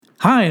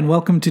Hi, and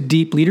welcome to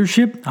Deep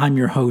Leadership. I'm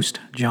your host,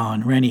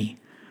 John Rennie.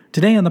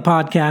 Today on the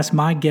podcast,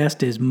 my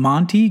guest is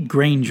Monty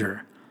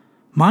Granger.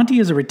 Monty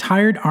is a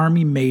retired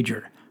Army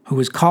major who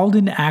was called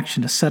into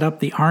action to set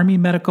up the Army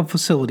medical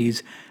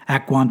facilities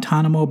at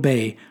Guantanamo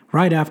Bay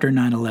right after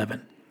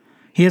 9/11.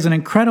 He has an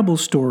incredible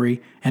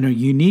story and a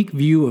unique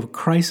view of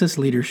crisis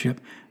leadership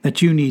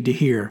that you need to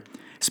hear,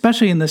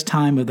 especially in this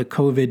time of the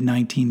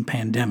COVID-19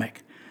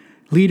 pandemic.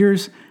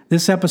 Leaders,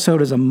 this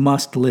episode is a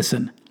must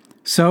listen.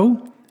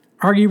 So,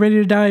 are you ready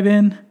to dive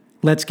in?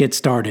 Let's get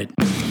started.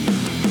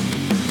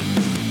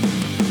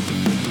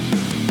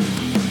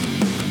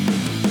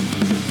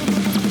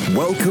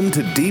 Welcome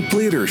to Deep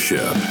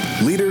Leadership.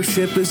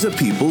 Leadership is a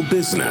people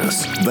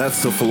business.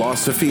 That's the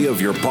philosophy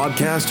of your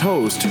podcast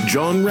host,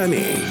 John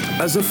Rennie.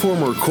 As a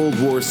former Cold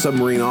War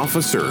submarine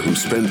officer who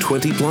spent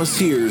 20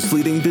 plus years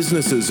leading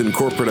businesses in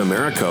corporate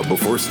America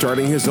before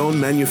starting his own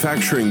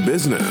manufacturing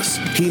business,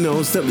 he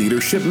knows that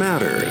leadership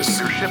matters.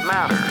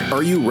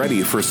 Are you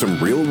ready for some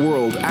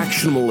real-world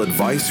actionable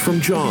advice from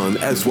John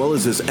as well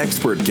as his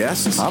expert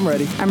guests? I'm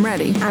ready.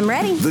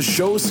 The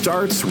show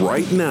starts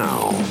right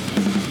now.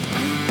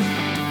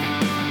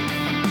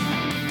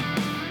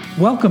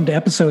 Welcome to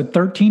episode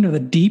 13 of the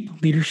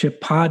Deep Leadership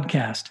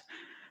Podcast.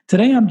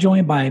 Today I'm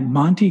joined by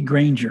Monty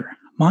Granger.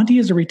 Monty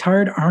is a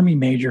retired Army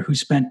major who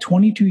spent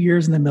 22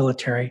 years in the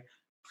military,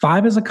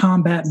 5 as a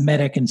combat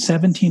medic and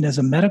 17 as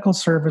a Medical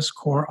Service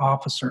Corps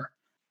officer.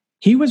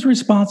 He was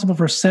responsible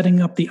for setting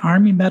up the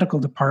Army Medical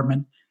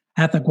Department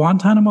at the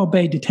Guantanamo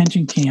Bay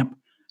detention camp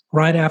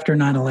right after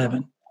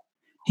 9/11.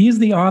 He is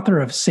the author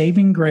of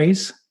Saving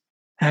Grace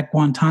at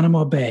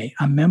Guantanamo Bay,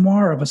 a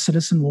memoir of a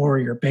citizen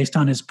warrior based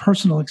on his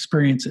personal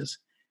experiences.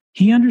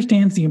 He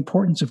understands the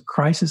importance of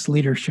crisis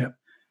leadership.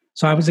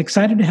 So I was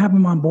excited to have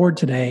him on board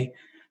today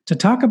to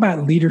talk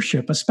about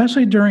leadership,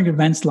 especially during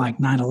events like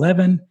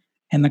 9/11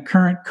 and the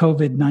current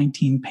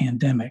COVID-19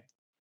 pandemic.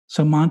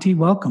 So Monty,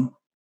 welcome.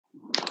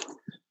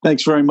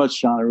 Thanks very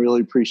much, John. I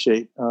really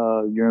appreciate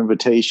your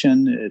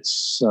invitation.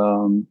 It's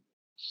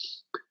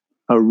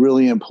a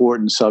really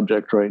important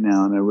subject right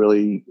now, and I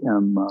really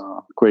am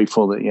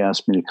grateful that you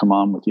asked me to come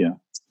on with you.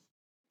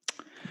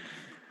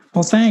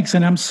 Well, thanks.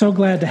 And I'm so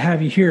glad to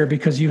have you here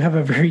because you have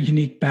a very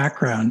unique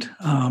background,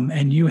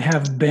 and you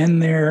have been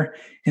there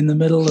in the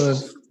middle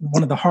of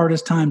one of the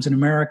hardest times in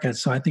America.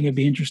 So I think it'd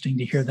be interesting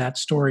to hear that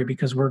story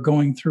because we're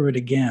going through it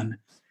again.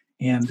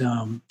 And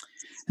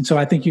so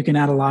I think you can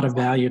add a lot of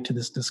value to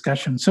this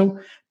discussion. So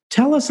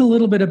tell us a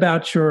little bit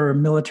about your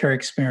military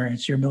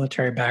experience, your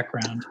military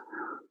background.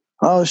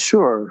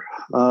 Sure.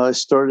 I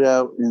started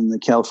out in the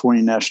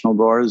California National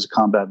Guard as a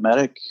combat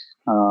medic,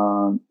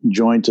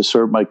 joined to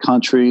serve my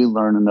country,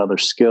 learn another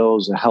skill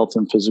as a health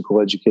and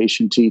physical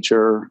education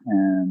teacher.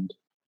 And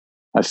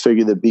I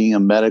figured that being a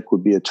medic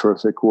would be a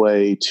terrific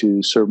way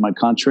to serve my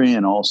country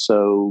and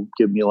also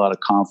give me a lot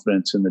of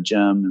confidence in the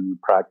gym and the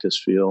practice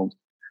field.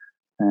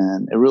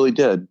 And it really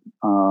did.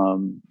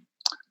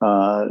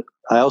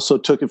 I also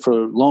took it for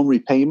loan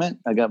repayment.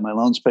 I got my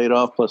loans paid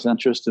off plus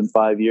interest in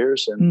 5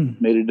 years and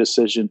made a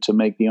decision to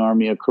make the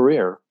Army a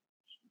career.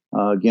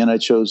 Again, I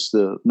chose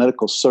the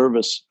medical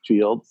service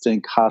field,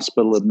 think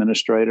hospital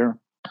administrator.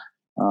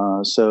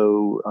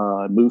 So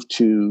I moved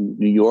to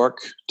New York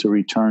to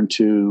return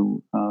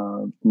to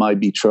my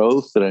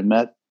betrothed that I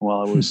met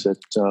while I was at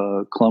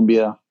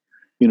Columbia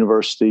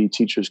University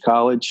Teachers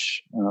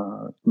College.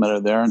 Met her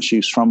there, and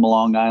she's from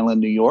Long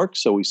Island, New York,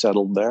 so we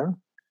settled there.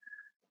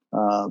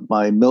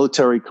 My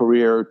military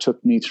career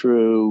took me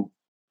through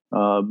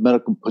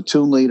medical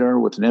platoon leader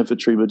with an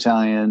infantry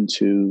battalion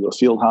to a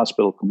field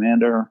hospital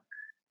commander.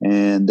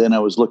 And then I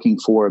was looking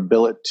for a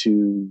billet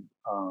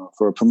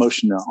for a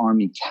promotion to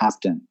Army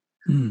captain.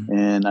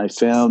 And I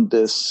found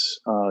this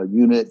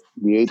unit,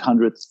 the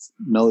 800th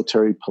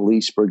Military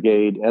Police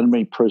Brigade,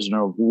 Enemy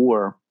Prisoner of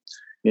War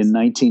in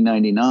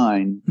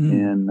 1999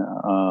 in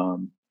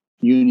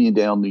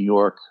Uniondale, New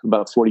York,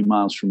 about 40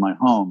 miles from my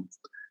home.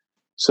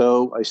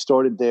 So I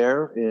started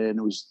there, and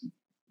it was,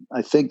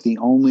 I think, the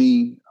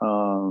only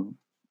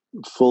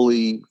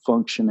fully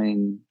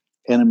functioning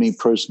enemy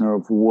prisoner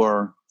of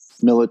war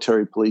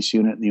military police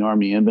unit in the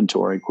Army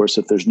inventory. Of course,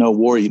 if there's no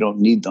war, you don't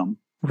need them.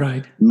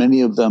 Right.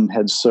 Many of them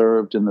had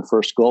served in the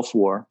first Gulf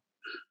War.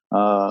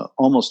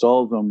 Almost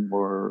all of them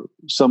were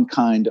some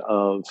kind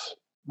of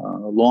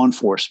law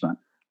enforcement.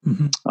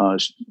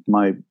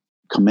 My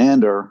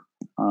commander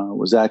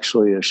was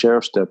actually a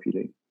sheriff's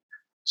deputy.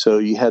 So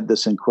you had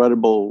this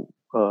incredible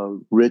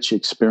rich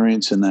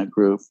experience in that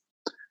group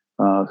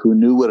who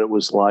knew what it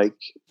was like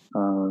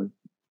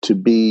to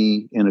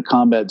be in a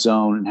combat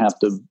zone and have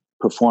to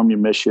perform your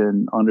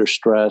mission under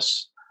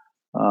stress,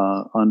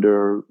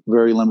 under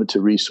very limited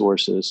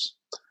resources.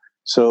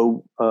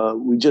 So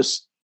we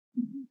just,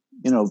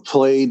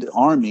 played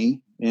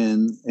Army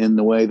in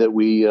the way that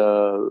we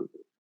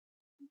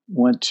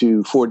went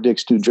to Fort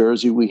Dix, New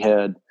Jersey. We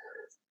had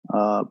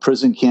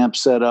prison camp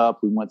set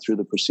up. We went through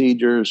the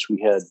procedures.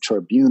 We had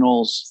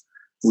tribunals.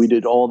 We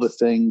did all the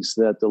things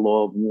that the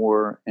law of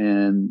war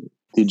and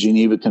the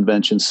Geneva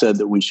Convention said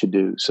that we should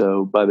do.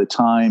 So by the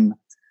time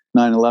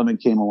 9/11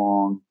 came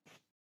along,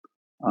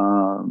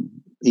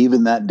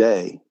 Even that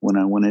day when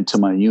I went into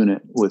my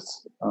unit with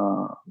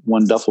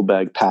one duffel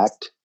bag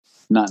packed,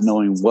 not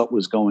knowing what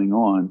was going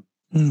on,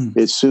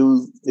 it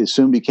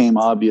soon became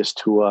obvious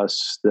to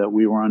us that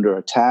we were under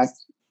attack.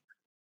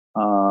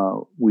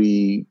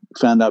 We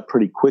found out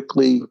pretty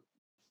quickly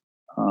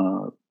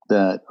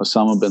that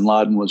Osama bin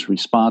Laden was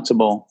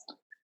responsible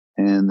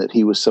and that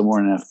he was somewhere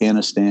in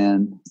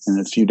Afghanistan. And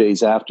a few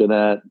days after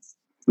that,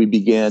 we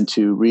began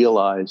to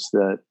realize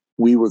that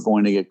we were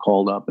going to get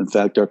called up. In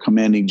fact, our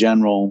commanding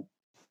general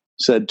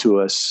said to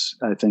us,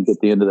 I think at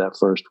the end of that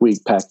first week,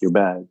 pack your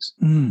bags.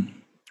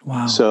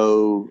 Wow.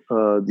 So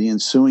the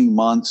ensuing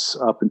months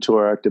up until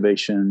our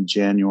activation in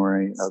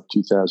January of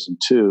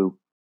 2002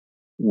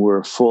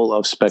 were full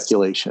of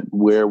speculation.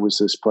 Where was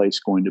this place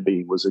going to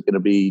be? Was it going to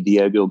be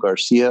Diego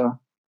Garcia?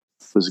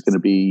 Was it going to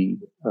be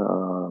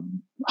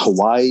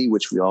Hawaii,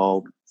 which we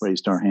all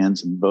raised our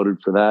hands and voted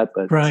for that?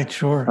 But right,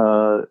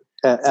 sure.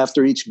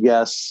 After each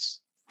guess,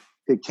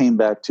 it came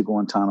back to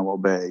Guantanamo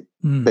Bay,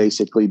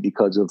 basically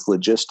because of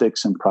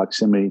logistics and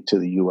proximity to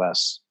the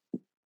U.S.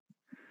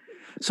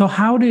 So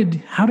how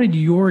did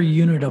your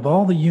unit, of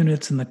all the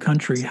units in the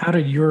country, how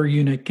did your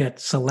unit get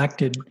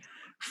selected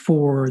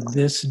for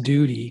this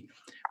duty?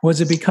 Was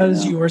it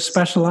because you were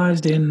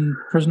specialized in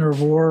prisoner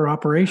of war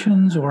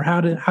operations, or how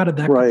did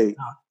that right?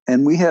 come out?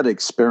 And we had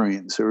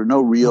experience. There were no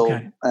real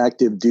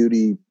active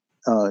duty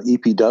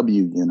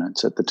EPW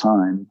units at the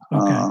time.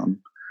 Okay.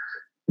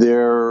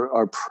 There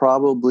are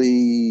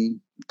probably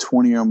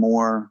 20 or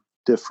more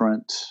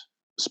different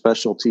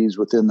specialties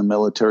within the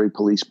military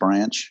police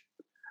branch.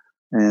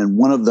 And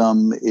one of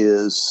them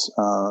is,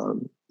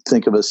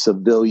 think of a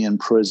civilian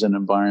prison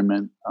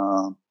environment.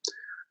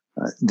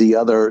 The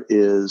other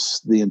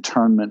is the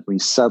internment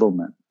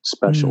resettlement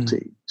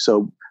specialty.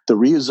 So the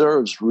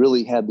reserves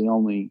really had the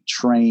only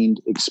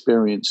trained,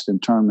 experienced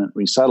internment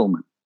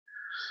resettlement.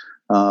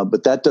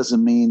 But that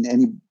doesn't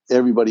mean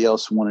everybody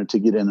else wanted to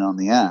get in on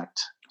the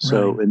act.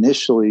 So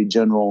initially,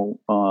 General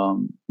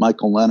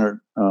Michael Leonard,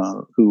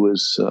 who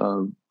was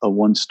a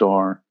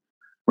one-star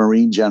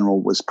Marine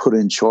general, was put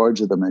in charge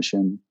of the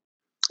mission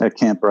at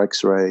Camp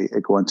X-Ray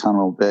at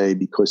Guantanamo Bay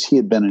because he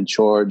had been in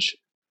charge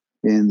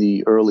in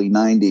the early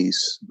 90s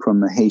from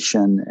the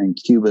Haitian and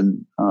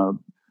Cuban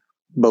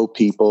boat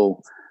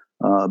people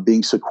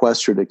being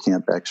sequestered at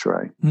Camp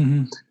X-Ray.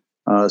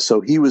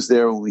 So he was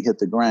there when we hit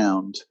the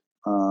ground,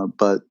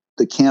 but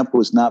the camp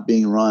was not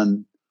being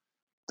run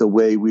the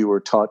way we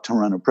were taught to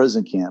run a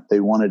prison camp.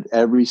 They wanted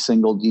every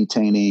single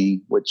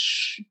detainee,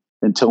 which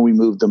until we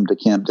moved them to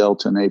Camp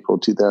Delta in April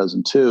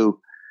 2002,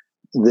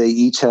 they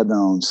each had their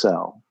own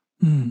cell.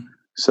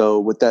 So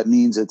what that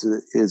means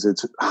is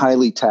it's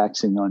highly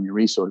taxing on your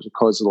resources. It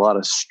causes a lot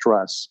of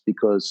stress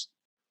because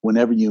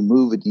whenever you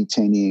move a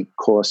detainee, it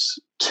costs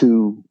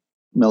 2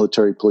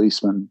 military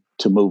policemen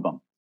to move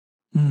them.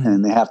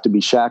 And they have to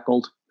be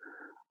shackled,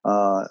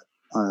 a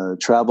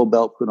travel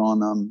belt put on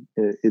them.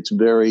 It's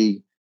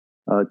very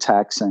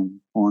taxing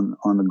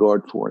on the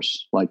guard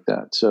force like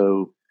that.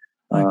 So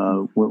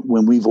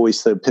when we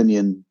voiced the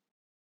opinion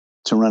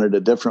to run it a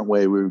different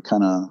way, we were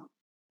kind of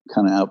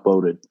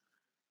outvoted.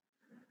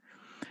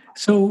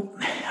 So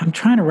I'm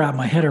trying to wrap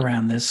my head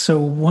around this. So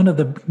one of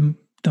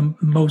the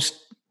most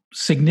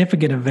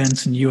significant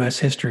events in U.S.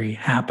 history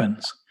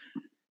happens,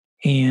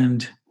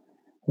 and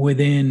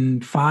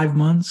within 5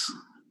 months,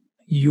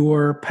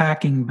 you're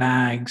packing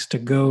bags to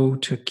go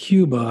to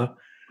Cuba,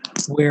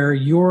 where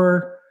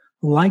you're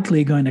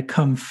likely going to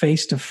come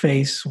face to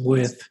face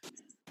with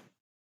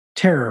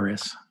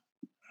terrorists,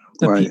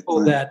 the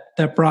people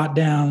that brought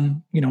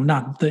down,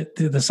 not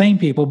the same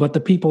people, but the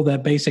people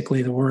that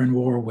basically that we're in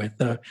war with.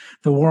 The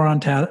war on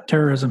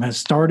terrorism has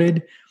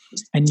started,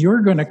 and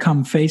you're going to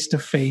come face to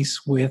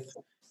face with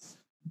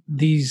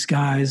these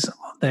guys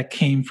that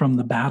came from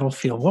the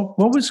battlefield.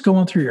 What was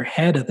going through your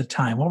head at the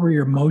time? What were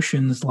your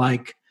emotions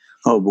like?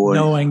 Oh boy!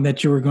 Knowing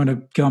that you were going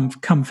to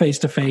come face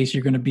to face,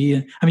 you're going to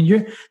be.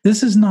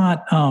 This is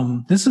not.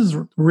 This is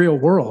real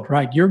world,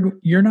 right?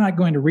 You're not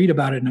going to read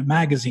about it in a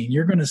magazine.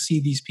 You're going to see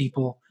these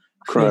people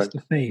face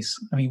to face.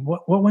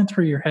 What went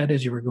through your head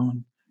as you were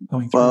going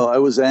through? Well, I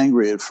was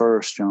angry at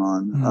first,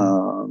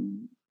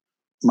 John.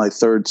 My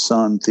third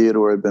son,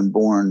 Theodore, had been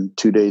born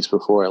 2 days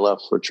before I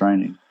left for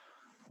training.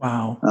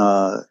 Wow!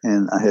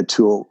 And I had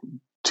two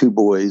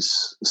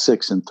boys,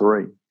 6 and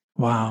 3.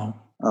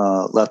 Wow!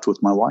 Left with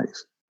my wife.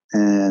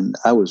 And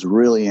I was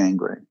really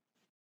angry.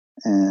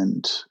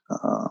 And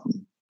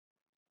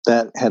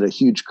that had a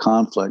huge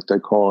conflict. I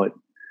call it,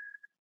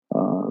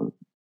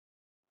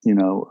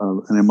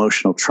 an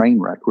emotional train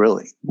wreck,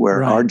 really,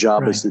 where our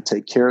job is to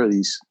take care of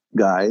these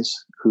guys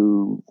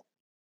who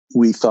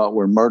we thought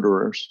were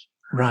murderers.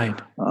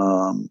 Right.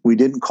 We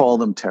didn't call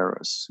them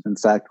terrorists. In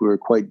fact, we were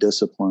quite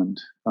disciplined.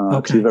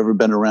 If you've ever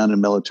been around a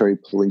military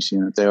police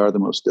unit, they are the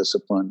most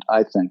disciplined,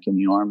 I think, in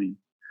the Army.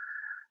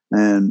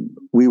 And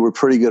we were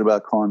pretty good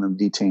about calling them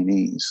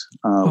detainees.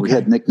 We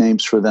had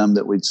nicknames for them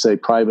that we'd say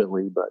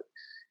privately, but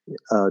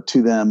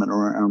to them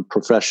and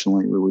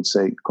professionally, we would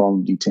call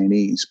them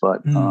detainees.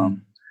 But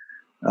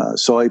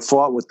so I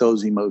fought with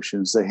those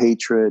emotions, the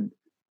hatred,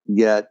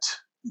 yet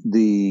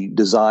the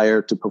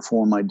desire to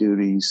perform my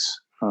duties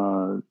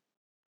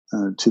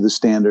to the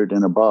standard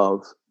and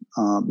above,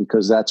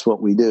 because that's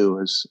what we do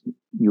as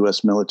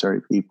U.S.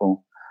 military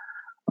people.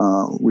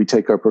 We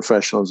take our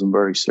professionalism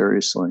very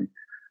seriously.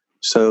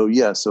 So,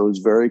 yes, I was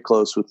very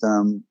close with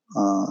them.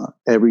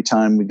 Every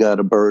time we got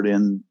a bird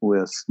in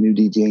with new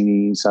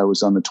detainees, I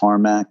was on the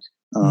tarmac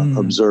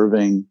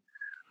observing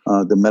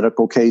the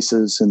medical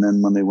cases. And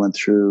then when they went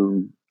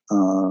through,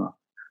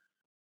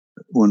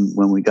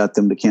 when we got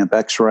them to Camp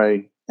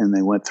X-ray and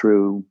they went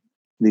through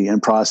the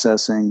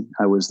in-processing,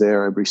 I was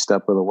there every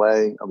step of the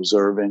way,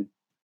 observing,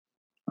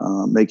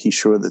 making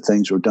sure that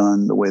things were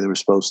done the way they were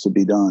supposed to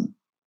be done.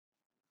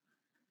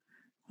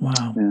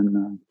 Wow.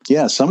 And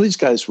some of these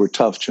guys were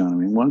tough, John. I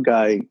mean, one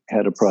guy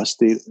had a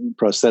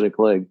prosthetic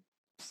leg.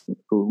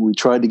 We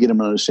tried to get him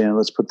to understand,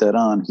 let's put that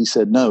on. He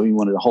said, no, he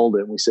wanted to hold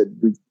it. We said,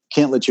 we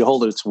can't let you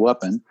hold it. It's a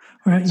weapon.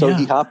 Right, so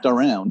he hopped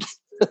around.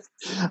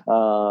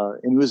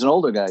 And he was an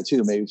older guy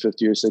too, maybe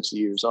 50 or 60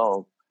 years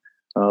old.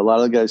 A lot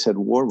of the guys had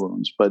war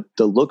wounds, but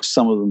the looks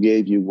some of them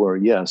gave you were,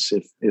 yes,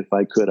 if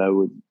I could, I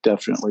would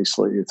definitely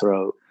slit your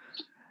throat.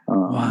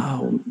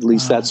 Wow. At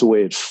least that's the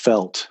way it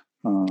felt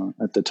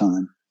at the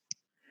time.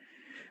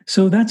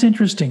 So that's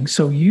interesting.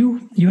 So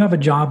you have a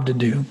job to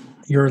do.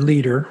 You're a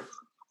leader.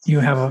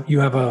 You're in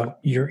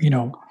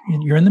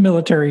the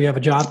military. You have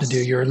a job to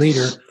do. You're a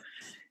leader,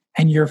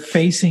 and you're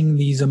facing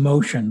these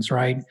emotions,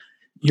 right?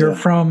 You're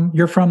from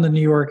the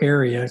New York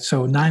area,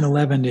 so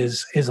 9/11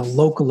 is a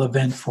local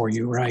event for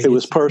you, right? It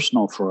was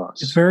personal for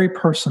us. It's very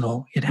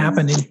personal. It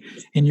happened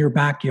in your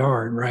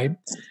backyard, right?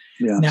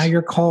 Yes. Now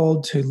you're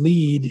called to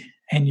lead,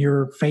 and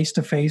you're face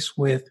to face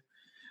with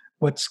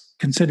what's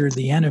considered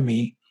the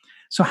enemy.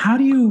 So how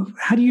do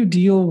you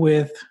deal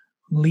with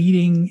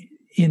leading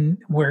in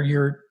where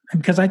you're?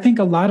 Because I think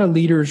a lot of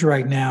leaders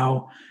right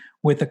now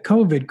with the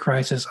COVID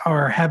crisis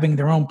are having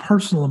their own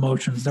personal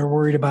emotions. They're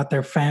worried about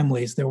their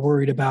families. They're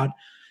worried about,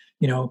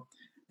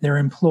 their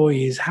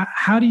employees.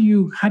 How do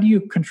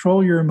you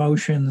control your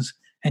emotions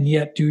and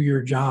yet do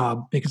your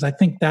job? Because I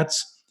think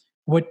that's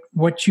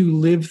what you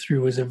live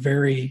through is a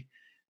very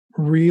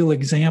real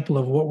example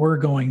of what we're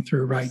going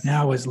through right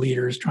now as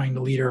leaders, trying to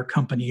lead our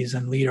companies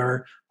and lead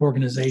our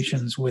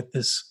organizations with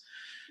a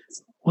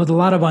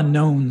lot of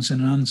unknowns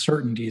and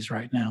uncertainties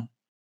right now.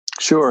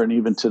 Sure. And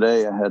even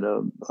today I had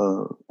a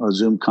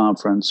Zoom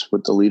conference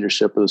with the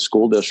leadership of the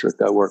school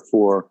district I work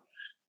for.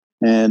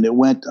 And it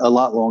went a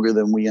lot longer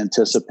than we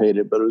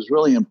anticipated, but it was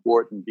really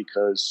important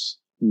because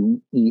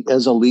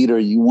as a leader,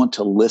 you want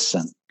to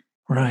listen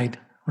right.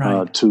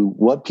 To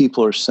what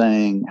people are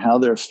saying, how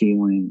they're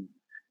feeling,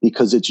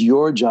 because it's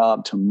your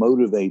job to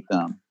motivate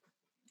them,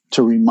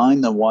 to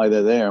remind them why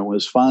they're there. It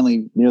was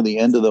finally near the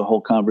end of the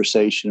whole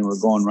conversation, and we're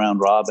going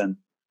round robin.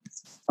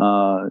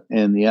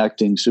 And the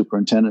acting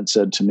superintendent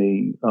said to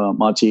me,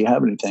 Monty, you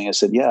have anything? I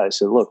said, yeah. I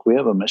said, look, we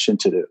have a mission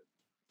to do.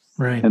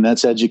 Right. And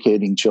that's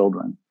educating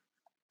children.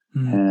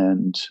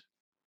 And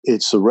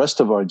it's the rest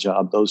of our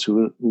job, those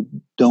who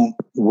don't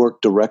work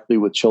directly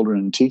with children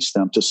and teach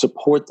them, to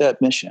support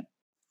that mission.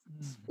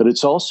 But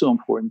it's also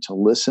important to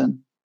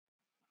listen,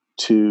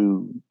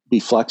 to be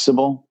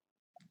flexible.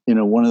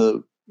 One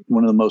of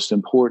the most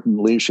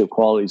important leadership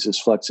qualities is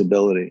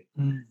flexibility.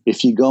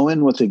 If you go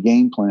in with a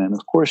game plan,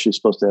 of course you're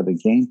supposed to have a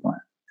game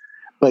plan,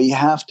 but you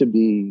have to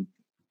be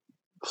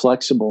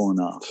flexible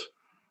enough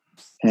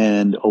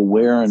and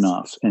aware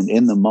enough and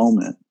in the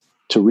moment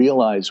to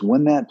realize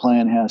when that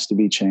plan has to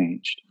be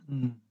changed.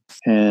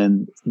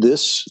 And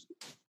this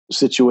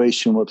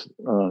situation with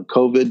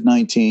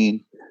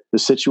COVID-19, the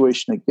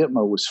situation at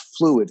Gitmo was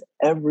fluid.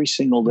 Every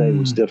single day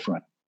was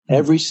different.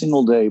 Every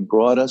single day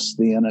brought us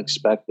the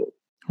unexpected.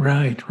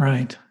 Right.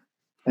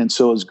 And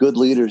so as good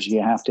leaders,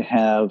 you have to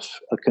have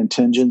a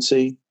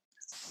contingency.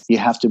 You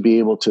have to be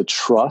able to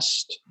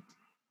trust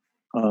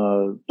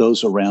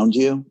those around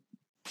you,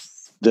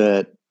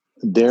 that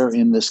they're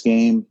in this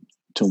game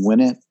to win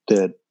it,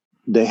 that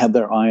they have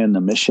their eye on the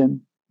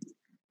mission,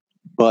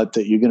 but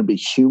that you're going to be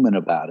human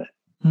about it.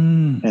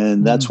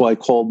 And that's why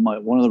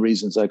one of the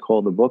reasons I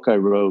called the book I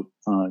wrote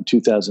in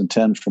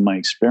 2010 from my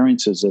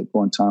experiences at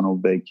Guantanamo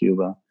Bay,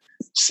 Cuba,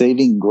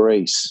 Saving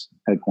Grace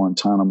at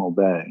Guantanamo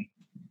Bay,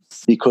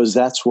 because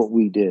that's what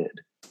we did.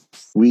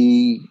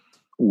 We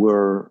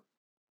were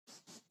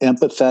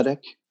empathetic.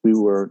 We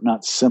were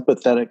not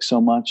sympathetic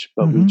so much,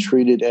 but we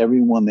treated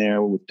everyone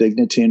there with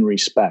dignity and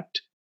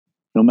respect.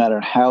 No matter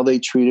how they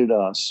treated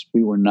us,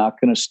 we were not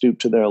going to stoop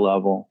to their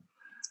level.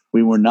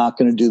 We were not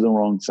going to do the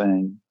wrong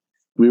thing.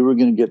 We were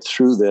going to get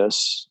through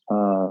this,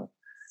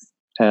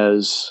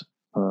 as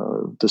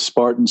the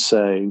Spartans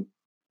say,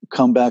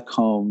 come back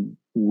home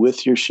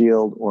with your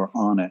shield or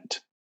on it,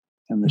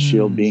 and the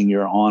shield being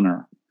your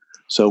honor.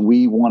 So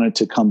we wanted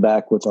to come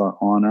back with our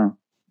honor,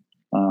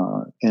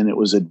 and it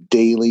was a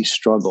daily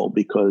struggle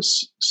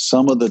because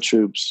some of the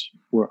troops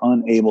were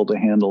unable to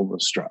handle the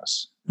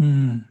stress.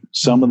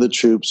 Some of the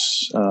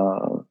troops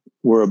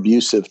were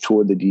abusive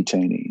toward the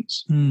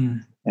detainees,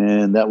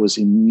 and that was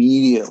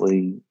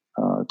immediately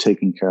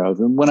taken care of.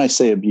 And when I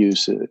say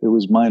abuse, it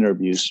was minor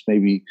abuse,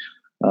 maybe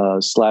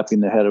slapping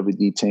the head of a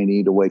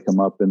detainee to wake him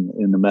up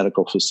in the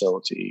medical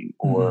facility,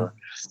 or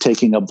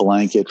taking a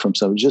blanket from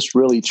someone, just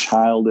really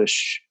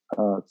childish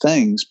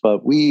things.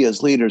 But we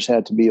as leaders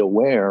had to be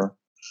aware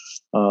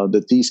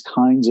that these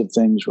kinds of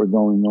things were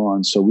going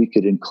on, so we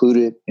could include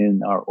it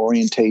in our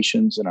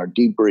orientations and our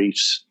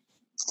debriefs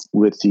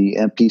with the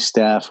MP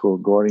staff who are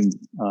guarding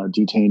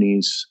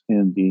detainees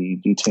in the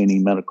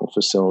detainee medical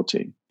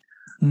facility,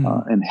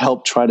 and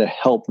try to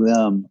help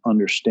them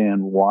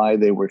understand why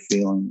they were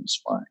feeling this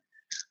way.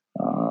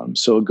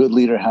 So a good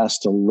leader has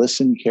to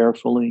listen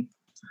carefully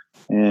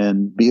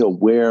and be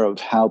aware of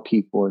how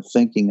people are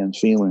thinking and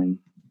feeling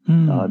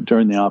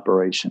during the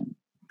operation.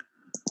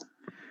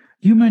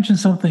 You mentioned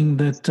something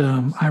that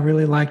I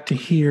really like to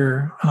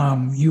hear.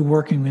 You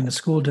working in the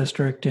school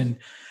district, and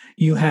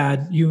you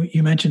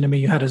mentioned to me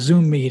you had a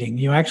Zoom meeting.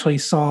 You actually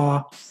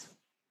saw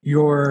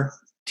your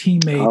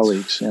teammates,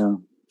 colleagues,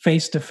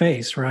 face to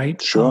face,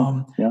 right?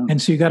 Sure.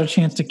 And so you got a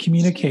chance to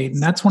communicate,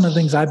 and that's one of the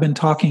things I've been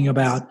talking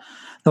about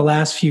the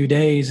last few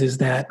days. Is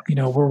that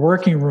we're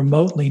working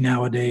remotely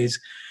nowadays,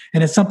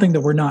 and it's something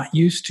that we're not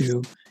used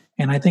to.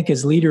 And I think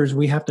as leaders,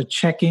 we have to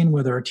check in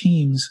with our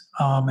teams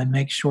and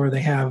make sure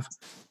they have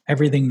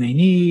everything they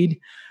need.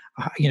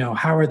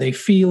 How are they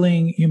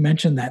feeling? You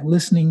mentioned that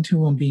listening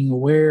to them, being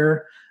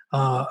aware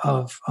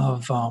of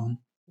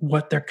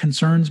what their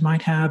concerns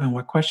might have and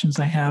what questions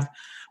they have.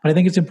 But I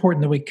think it's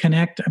important that we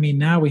connect. I mean,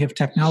 now we have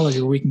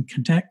technology where we can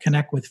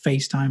connect with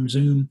FaceTime,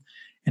 Zoom,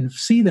 and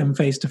see them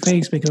face to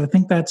face, because I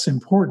think that's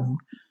important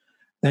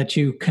that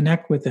you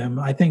connect with them.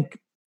 I think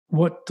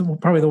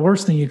probably the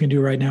worst thing you can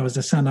do right now is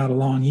to send out a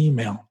long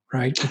email,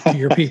 right, to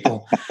your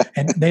people.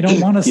 And they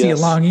don't want to see a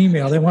long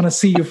email. They want to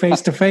see you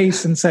face to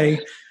face and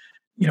say,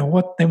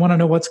 what they want to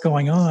know what's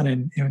going on,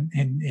 and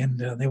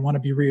they want to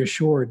be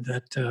reassured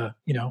that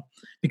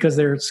because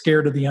they're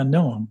scared of the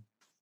unknown.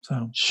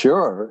 So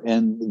sure,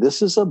 and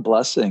this is a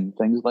blessing.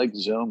 Things like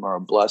Zoom are a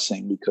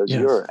blessing, because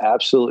you're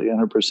absolutely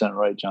 100%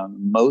 right, John.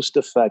 Most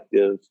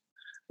effective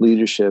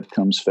leadership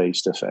comes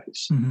face to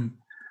face.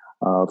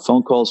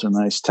 Phone calls are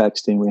nice,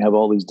 texting. We have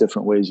all these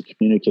different ways to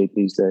communicate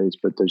these days,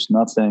 but there's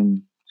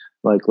nothing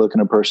like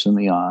looking a person in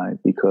the eye,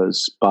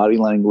 because body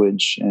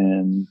language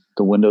and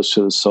the windows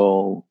to the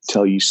soul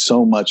tell you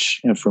so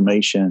much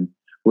information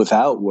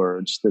without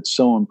words that's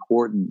so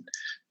important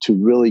to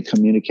really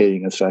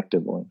communicating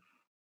effectively.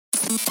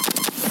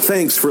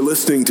 Thanks for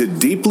listening to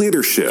Deep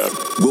Leadership.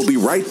 We'll be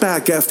right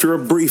back after a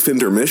brief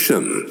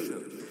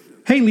intermission.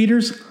 Hey,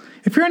 leaders.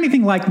 If you're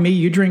anything like me,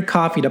 you drink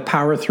coffee to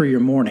power through your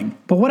morning.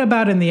 But what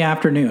about in the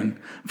afternoon?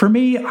 For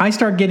me, I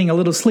start getting a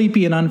little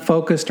sleepy and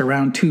unfocused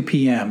around 2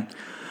 p.m.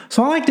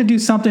 So I like to do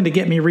something to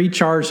get me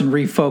recharged and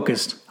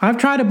refocused. I've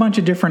tried a bunch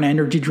of different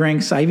energy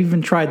drinks. I've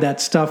even tried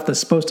that stuff that's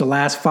supposed to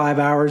last 5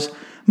 hours.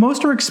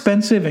 Most are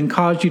expensive and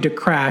cause you to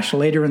crash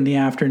later in the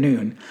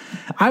afternoon.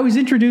 I was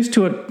introduced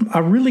to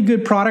a really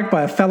good product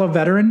by a fellow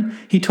veteran.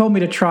 He told me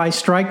to try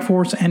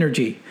Strikeforce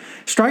Energy.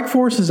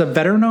 Strikeforce is a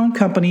veteran-owned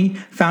company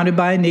founded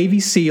by a Navy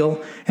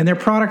SEAL, and their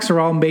products are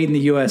all made in the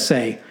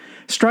USA.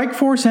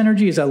 Strikeforce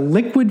Energy is a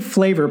liquid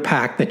flavor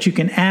pack that you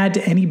can add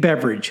to any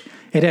beverage.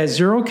 It has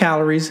 0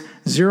 calories,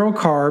 0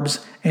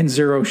 carbs, and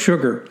 0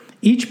 sugar.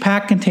 Each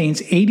pack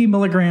contains 80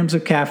 milligrams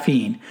of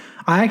caffeine.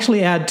 I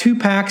actually add 2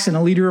 packs and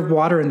a liter of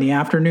water in the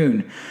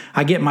afternoon.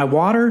 I get my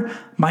water,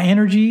 my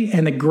energy,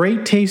 and the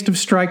great taste of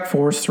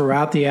Strikeforce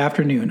throughout the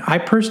afternoon. I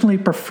personally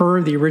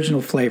prefer the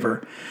original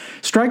flavor.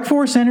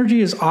 Strikeforce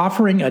Energy is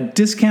offering a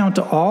discount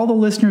to all the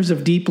listeners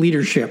of Deep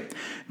Leadership.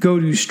 Go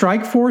to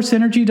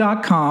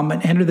strikeforceenergy.com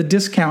and enter the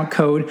discount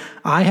code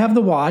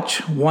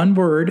IHaveTheWatch, one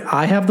word,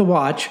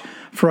 IHaveTheWatch,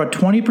 for a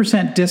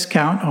 20%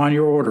 discount on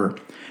your order.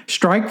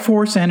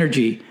 Strikeforce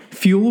Energy,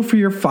 fuel for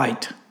your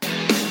fight.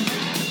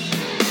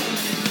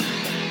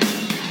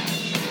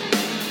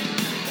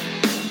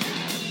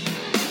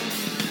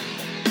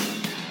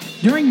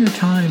 During your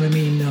time, I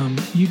mean,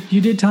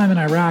 you did time in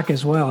Iraq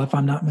as well, if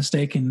I'm not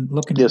mistaken,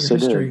 looking at your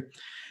history. Did.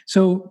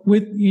 So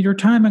with your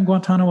time in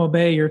Guantanamo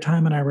Bay, your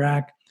time in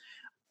Iraq,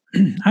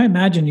 I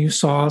imagine you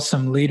saw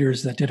some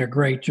leaders that did a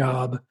great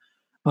job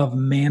of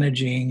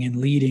managing and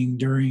leading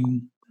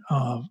during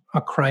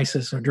a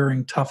crisis or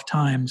during tough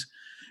times.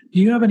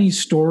 Do you have any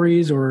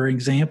stories or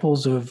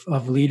examples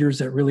of leaders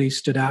that really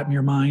stood out in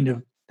your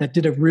mind that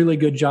did a really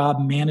good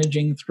job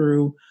managing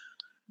through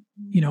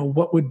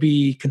what would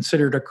be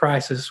considered a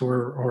crisis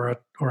or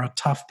a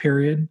tough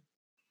period?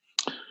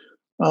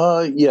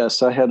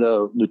 Yes, I had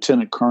a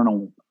lieutenant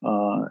colonel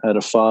at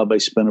a FOB I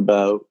spent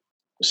about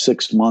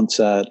 6 months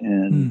at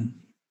in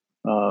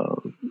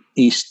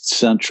East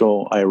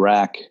Central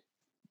Iraq.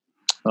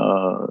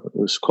 It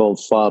was called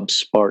FOB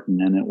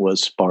Spartan, and it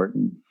was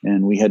Spartan.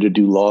 And we had to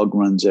do log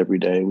runs every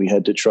day. We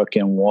had to truck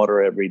in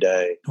water every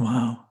day.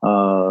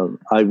 Wow.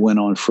 I went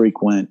on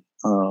frequent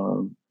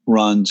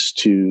runs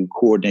to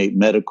coordinate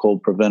medical,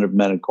 preventive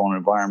medical, and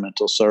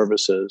environmental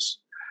services.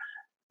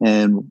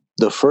 And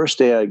the first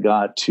day I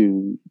got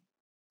to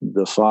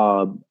the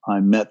FOB, I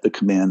met the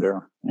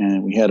commander,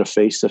 and we had a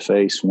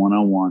face-to-face,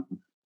 one-on-one.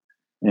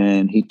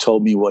 And he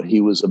told me what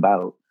he was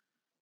about.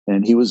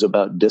 And he was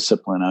about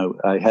discipline.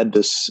 I had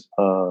this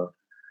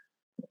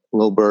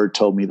little bird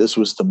told me this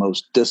was the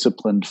most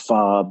disciplined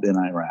FOB in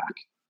Iraq.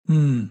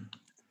 And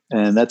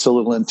that's a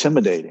little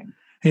intimidating.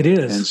 It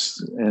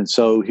is. And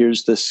so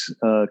here's this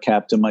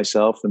captain,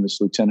 myself, and this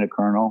lieutenant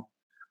colonel,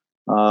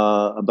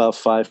 about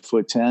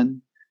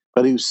 5'10",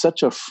 but he was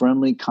such a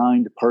friendly,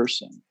 kind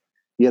person.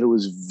 Yet it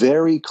was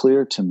very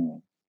clear to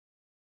me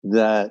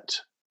that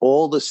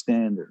all the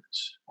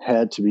standards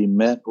had to be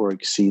met or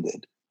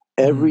exceeded.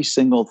 Every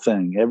single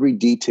thing, every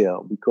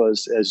detail,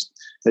 because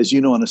as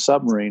you know, in a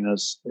submarine,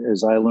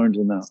 as I learned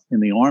in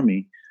the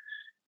Army,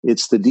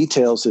 it's the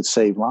details that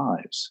save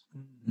lives.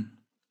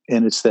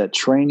 And it's that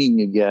training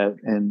you get.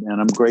 And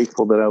I'm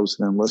grateful that I was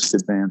an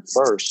enlisted man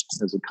first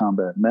as a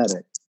combat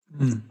medic.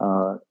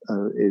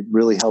 It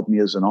really helped me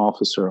as an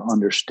officer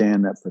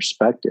understand that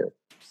perspective.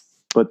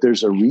 But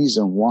there's a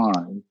reason why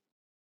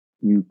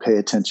you pay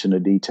attention to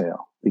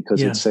detail,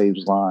 because it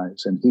saves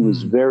lives. And he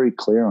was very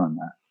clear on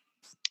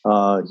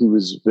that. He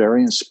was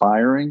very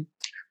inspiring.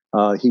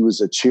 He was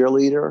a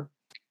cheerleader.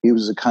 He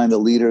was the kind of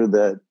leader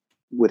that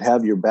would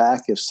have your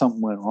back if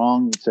something went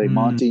wrong. He'd say,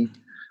 Monty,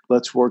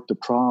 let's work the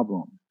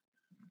problem,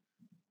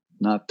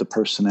 not the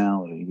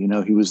personality. You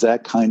know, he was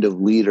that kind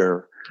of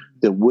leader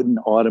that wouldn't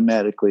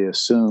automatically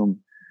assume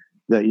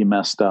that you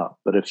messed up.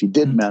 But if you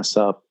did mess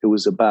up, it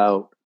was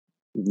about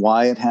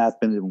why it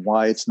happened and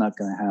why it's not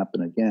going to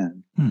happen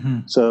again.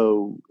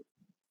 So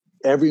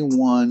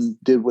everyone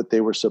did what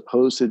they were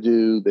supposed to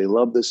do. They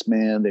loved this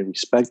man. They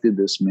respected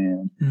this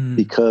man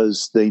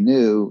because they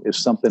knew if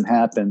something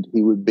happened,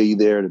 he would be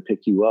there to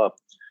pick you up,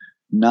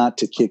 not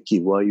to kick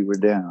you while you were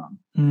down.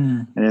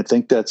 And I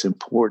think that's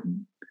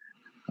important.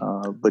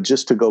 But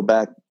just to go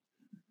back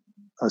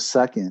a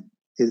second,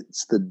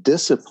 it's the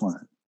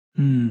discipline,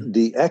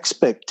 the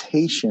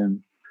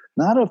expectation,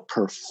 not of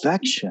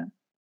perfection,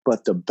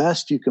 but the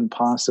best you can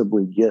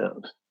possibly give.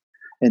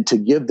 And to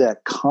give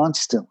that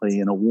constantly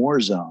in a war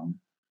zone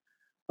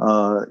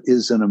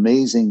is an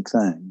amazing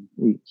thing.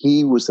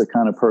 He was the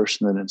kind of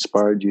person that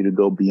inspired you to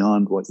go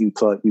beyond what you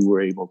thought you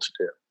were able to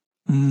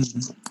do.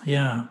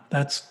 Yeah,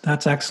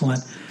 that's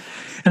excellent.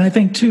 And I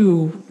think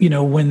too, you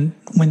know, when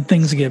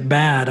things get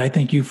bad, I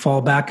think you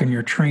fall back on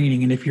your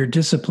training. And if you're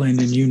disciplined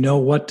and you know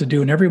what to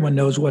do, and everyone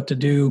knows what to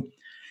do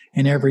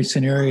in every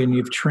scenario, and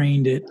you've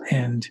trained it,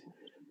 and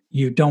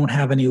you don't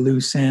have any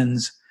loose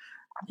ends,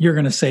 you're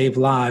going to save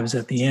lives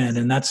at the end.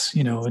 And that's,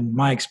 you know, in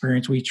my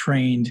experience, we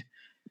trained,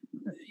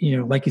 you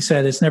know, like you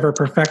said, it's never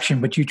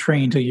perfection, but you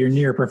train till you're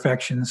near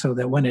perfection, so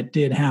that when it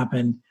did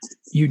happen,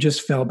 you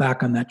just fell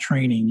back on that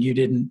training. You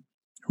didn't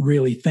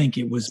really think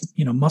it was,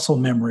 you know, muscle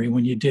memory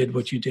when you did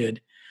what you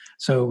did.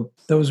 So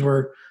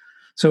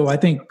so I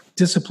think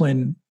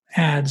discipline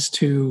adds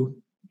to,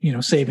 you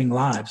know, saving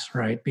lives,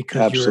 right?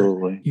 Because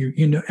absolutely,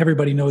 you know,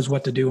 everybody knows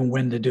what to do and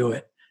when to do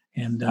it.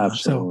 And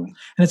absolutely.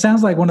 And it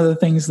sounds like one of the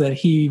things that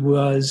he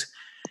was,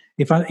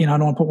 if I, you know, I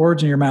don't want to put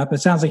words in your mouth, but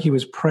it sounds like he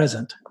was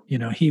present. You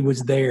know, he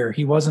was there.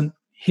 He wasn't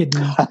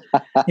hidden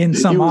in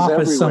some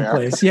office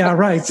someplace. Yeah,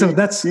 right. So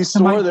that's you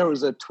swore there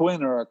was a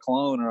twin or a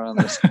clone around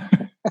this.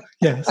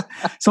 Yes.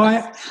 So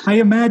I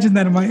imagine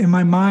that in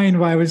my mind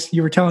while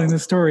you were telling the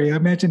story, I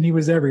imagine he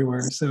was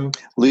everywhere. So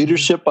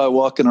leadership by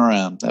walking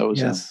around. That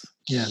was him.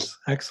 Yes.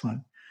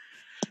 Excellent.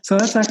 So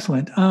that's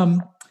excellent.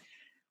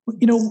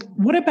 You know,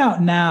 what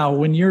about now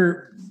when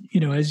you're, you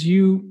know, as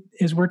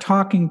we're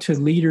talking to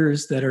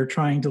leaders that are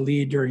trying to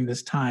lead during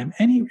this time,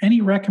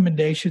 any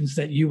recommendations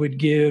that you would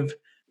give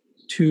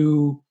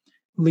to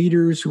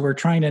leaders who are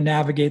trying to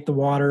navigate the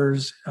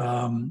waters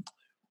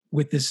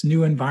with this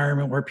new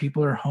environment where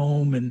people are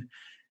home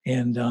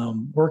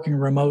and working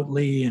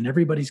remotely, and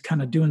everybody's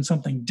kind of doing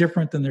something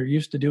different than they're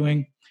used to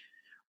doing?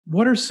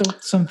 What are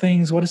some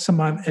things? What is some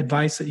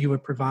advice that you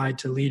would provide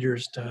to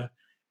leaders to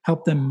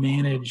help them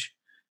manage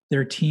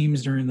their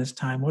teams during this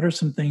time? What are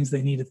some things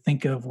they need to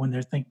think of when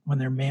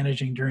they're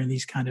managing during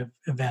these kind of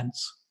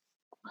events?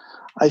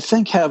 I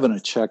think having a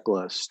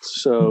checklist.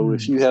 So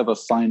if you have a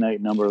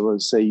finite number,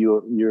 let's say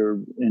you're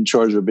in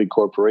charge of a big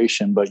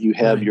corporation, but you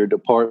have your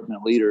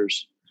department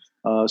leaders,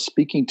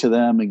 speaking to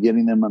them and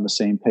getting them on the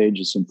same page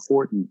is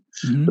important.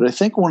 But I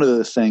think one of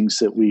the things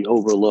that we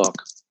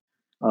overlook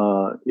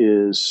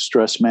is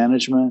stress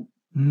management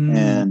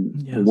and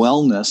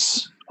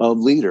wellness of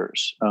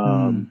leaders.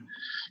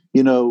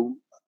 You know,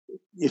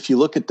 if you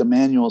look at the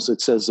manuals, it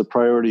says the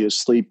priority of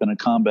sleep in a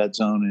combat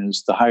zone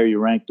is the higher you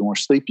rank, the more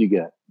sleep you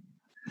get.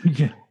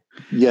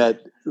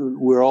 Yet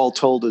we're all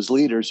told as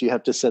leaders, you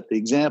have to set the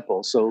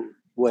example. So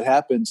what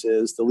happens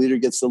is the leader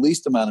gets the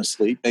least amount of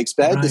sleep, makes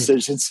bad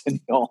decisions, and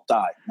you all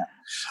die.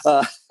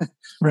 But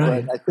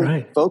I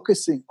think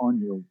focusing on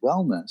your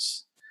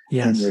wellness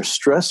and your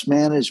stress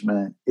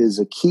management is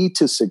a key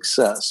to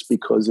success,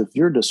 because if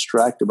you're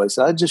distracted by,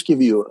 so I'll just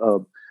give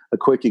you a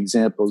quick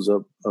example. As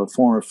a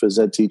former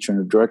phys ed teacher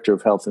and a director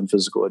of health and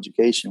physical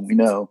education, we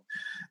know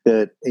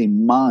that a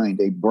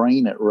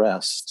brain at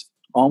rest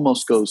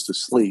almost goes to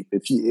sleep.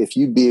 If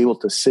you'd be able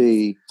to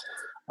see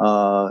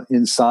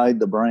inside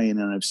the brain,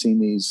 and I've seen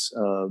these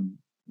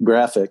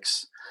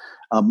graphics,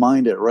 a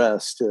mind at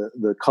rest.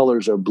 The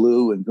colors are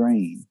blue and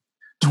green.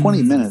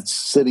 20 minutes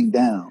sitting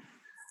down.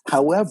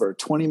 However,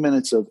 20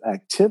 minutes of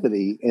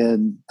activity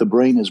and the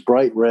brain is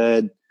bright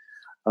red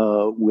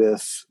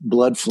with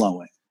blood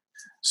flowing.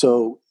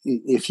 So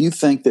if you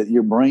think that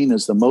your brain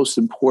is the most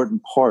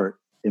important part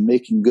in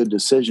making good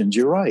decisions,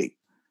 you're right.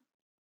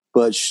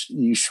 But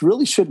you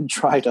really shouldn't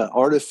try to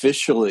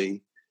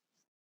artificially,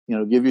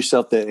 give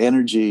yourself that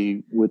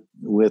energy with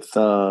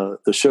the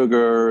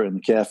sugar and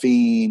the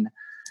caffeine.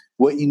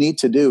 What you need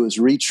to do is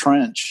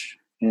retrench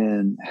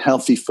in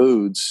healthy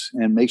foods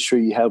and make sure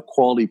you have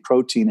quality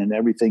protein in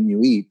everything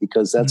you eat,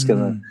 because that's going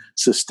to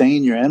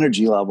sustain your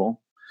energy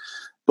level.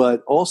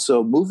 But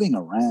also moving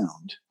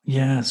around.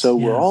 Yes. So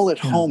we're all at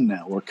home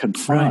now. We're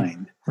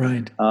confined.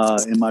 Right.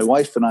 And my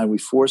wife and I, we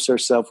force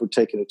ourselves. We're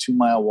taking a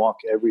 2-mile walk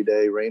every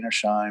day, rain or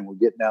shine. We're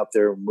getting out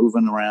there,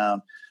 moving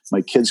around.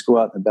 My kids go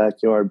out in the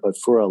backyard. But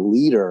for a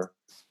leader,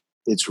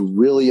 it's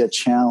really a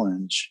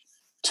challenge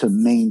to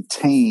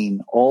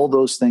maintain all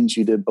those things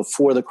you did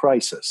before the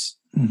crisis.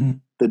 Mm-hmm.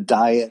 The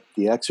diet,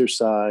 the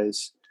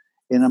exercise.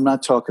 And I'm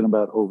not talking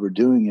about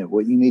overdoing it.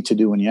 What you need to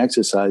do when you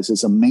exercise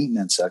is a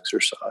maintenance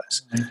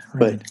exercise.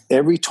 Right. But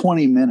every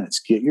 20 minutes,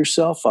 get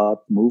yourself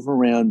up, move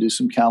around, do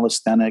some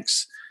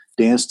calisthenics,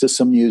 dance to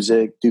some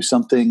music, do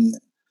something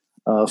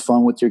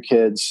fun with your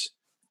kids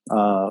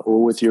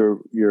or with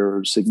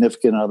your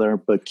significant other.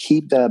 But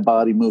keep that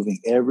body moving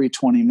every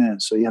 20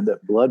 minutes so you have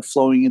that blood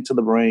flowing into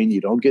the brain,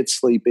 you don't get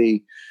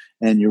sleepy,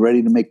 and you're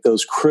ready to make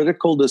those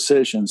critical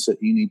decisions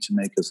that you need to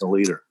make as a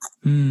leader.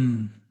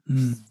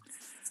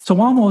 So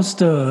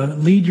almost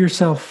lead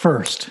yourself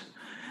first.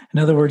 In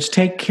other words,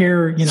 take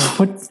care.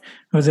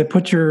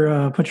 Put your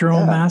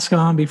own mask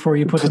on before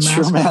you put the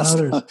mask on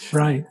others. On.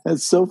 Right.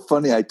 It's so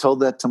funny. I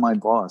told that to my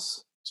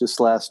boss just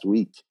last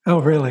week. Oh,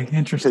 really?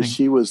 Interesting. Because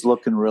she was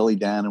looking really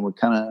down, and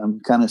I'm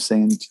kind of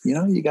saying,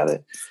 you got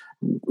to.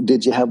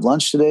 Did you have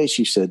lunch today?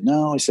 She said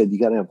no. I said you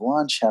got to have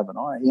lunch. Have an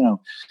orange.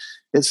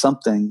 It's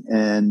something.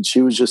 And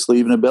she was just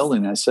leaving the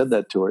building. I said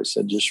that to her. I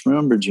said, just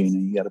remember, Gina,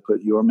 you got to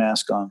put your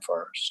mask on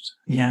first.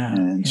 Yeah.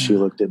 And she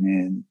looked at me,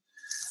 and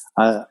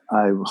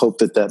I hope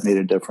that made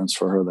a difference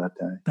for her that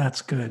day.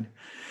 That's good.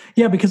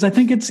 Yeah, because I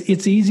think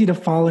it's easy to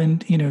fall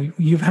in,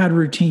 you've had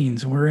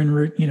routines. We're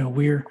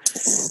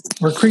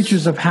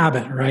creatures of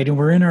habit, right? And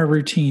we're in our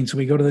routines.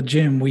 We go to the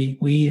gym, we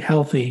eat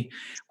healthy.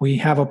 We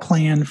have a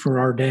plan for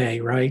our day,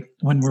 right?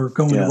 When we're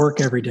going to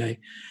work every day.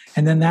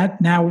 And then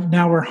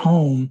now we're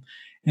home.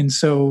 And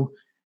so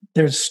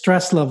there's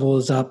stress level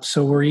is up.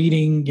 So we're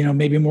eating,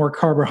 maybe more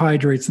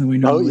carbohydrates than we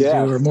normally do,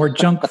 or more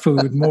junk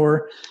food,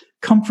 more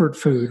comfort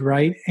food,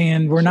 right?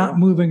 And we're not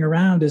moving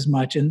around as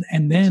much. And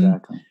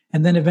then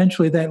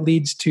eventually that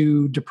leads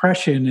to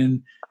depression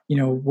and,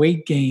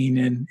 weight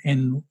gain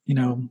and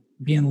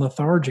being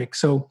lethargic.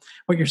 So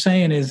what you're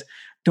saying is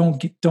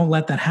don't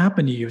let that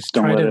happen to you.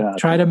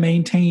 Try to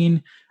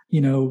maintain,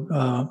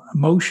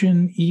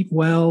 motion, eat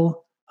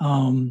well,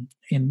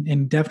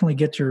 and definitely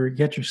get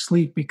your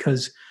sleep,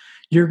 because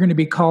you're going to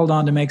be called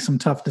on to make some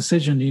tough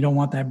decisions. You don't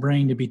want that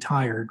brain to be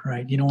tired,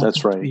 right? You don't want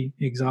it to be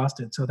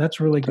exhausted. So that's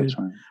really good,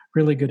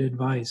 really good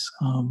advice.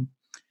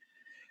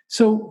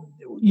 So,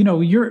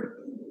 you're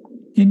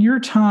in your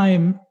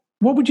time,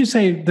 what would you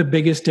say the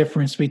biggest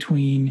difference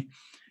between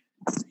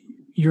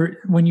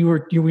when you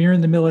were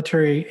in the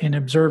military and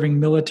observing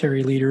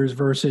military leaders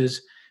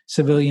versus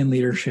civilian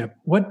leadership?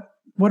 What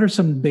are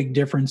some big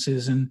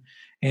differences? And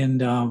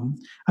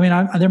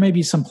there may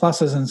be some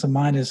pluses and some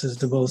minuses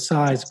to both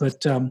sides,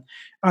 but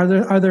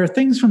are there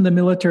things from the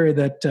military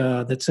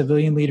that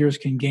civilian leaders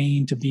can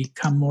gain to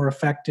become more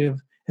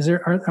effective?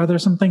 Are there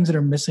some things that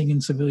are missing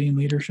in civilian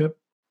leadership?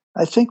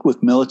 I think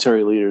with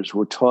military leaders,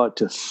 we're taught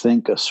to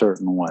think a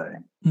certain way.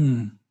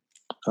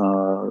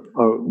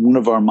 One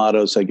of our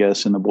mottos, I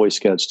guess, in the Boy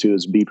Scouts too,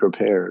 is be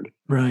prepared.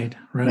 Right.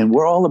 And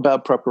we're all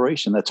about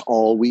preparation. That's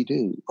all we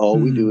do. All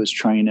we do is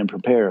train and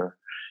prepare.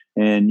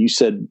 And you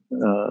said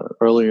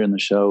earlier in the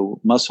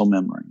show, muscle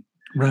memory.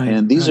 Right.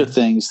 And these are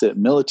things that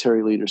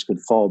military leaders could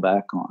fall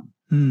back on.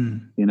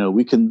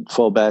 We can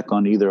fall back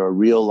on either a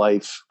real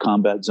life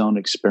combat zone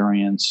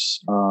experience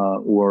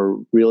or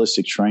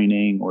realistic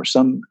training, or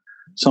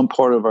some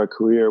part of our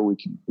career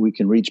we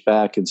can reach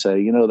back and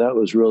say, that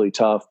was really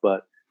tough,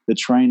 but the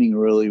training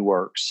really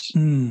works.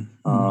 And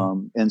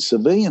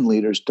civilian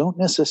leaders don't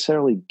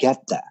necessarily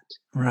get that.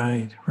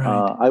 Right.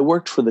 I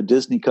worked for the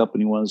Disney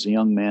company when I was a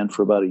young man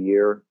for about a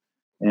year.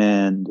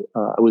 And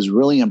I was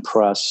really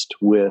impressed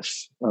with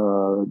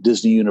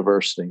Disney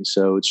University.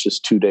 So it's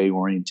just 2-day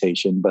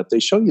orientation, but they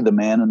show you The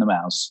Man and the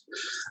Mouse,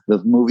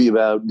 the movie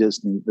about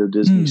Disney, the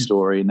Disney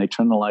story, and they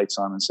turn the lights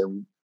on and say,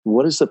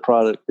 what is the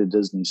product that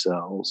Disney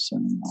sells?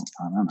 And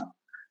I don't know.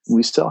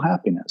 We sell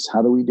happiness.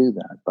 How do we do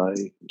that? By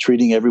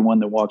treating everyone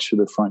that walks through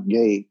the front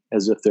gate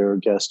as if they're a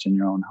guest in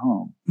your own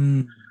home.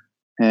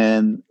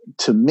 And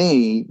to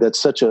me, that's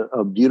such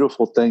a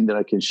beautiful thing that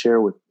I can share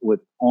with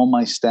all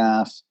my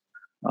staff.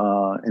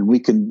 And we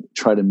can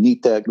try to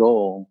meet that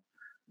goal.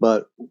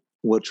 But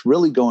what's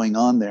really going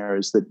on there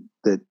is that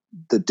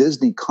the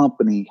Disney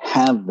company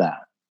have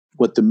that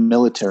what the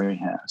military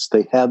has.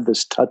 They have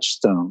this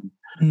touchstone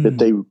that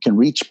they can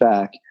reach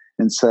back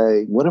and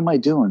say, what am I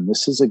doing?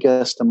 This is a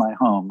guest in my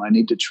home. I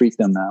need to treat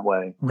them that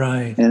way.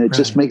 Right. And it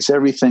just makes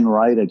everything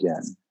right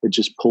again. It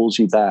just pulls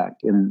you back.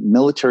 And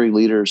military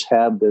leaders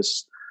have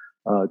this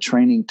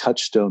training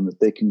touchstone that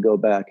they can go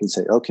back and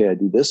say, okay, I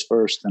do this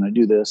first, then I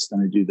do this, then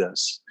I do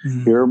this.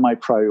 Here are my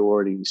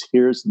priorities.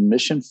 Here's the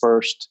mission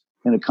first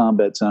in a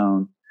combat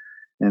zone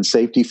and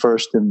safety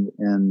first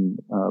in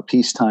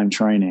peacetime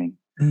training.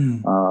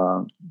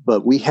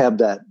 But we have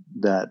that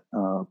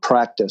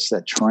practice,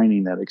 that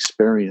training, that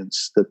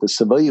experience that the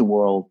civilian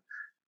world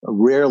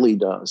rarely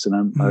does.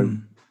 And I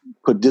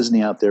put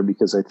Disney out there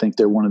because I think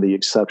they're one of the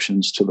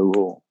exceptions to the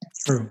rule.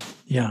 True.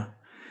 Yeah.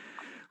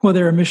 Well,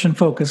 they're a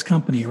mission-focused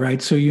company,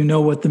 right? So you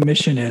know what the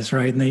mission is,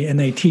 right? And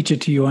they teach it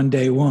to you on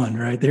day one,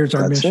 right? There's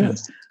our mission.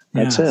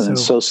 That's it.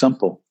 It's so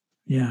simple.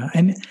 Yeah,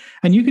 and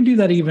you can do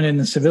that even in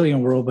the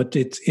civilian world, but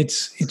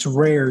it's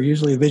rare.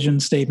 Usually, vision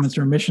statements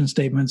or mission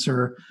statements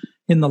are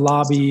in the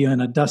lobby in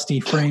a dusty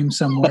frame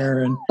somewhere,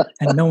 and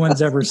no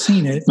one's ever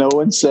seen it. No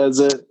one says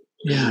it.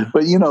 Yeah.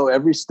 But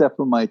every step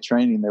of my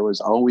training, there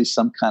was always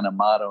some kind of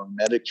motto.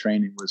 Medic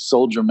training was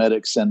 "Soldier,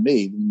 medic, send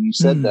me." And you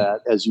said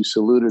that as you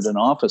saluted an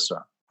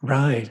officer.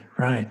 Right.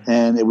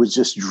 And it was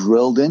just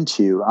drilled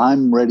into you.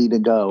 I'm ready to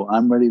go.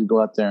 I'm ready to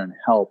go out there and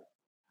help.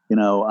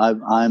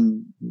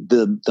 I'm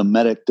the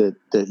medic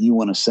that you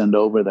want to send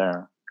over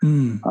there.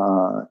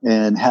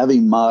 And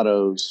having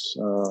mottos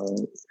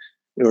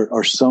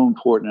are so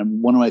important.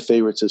 And one of my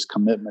favorites is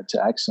commitment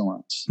to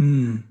excellence.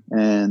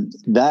 And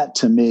that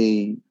to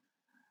me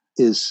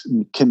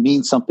can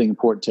mean something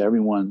important to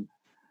everyone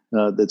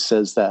that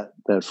says that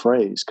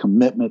phrase,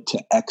 commitment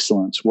to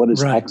excellence. What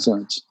is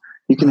excellence?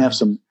 You can have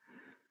some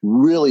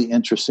really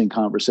interesting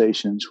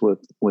conversations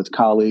with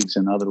colleagues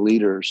and other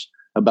leaders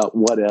about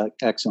what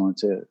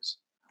excellence is.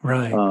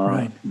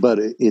 Right. But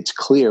it's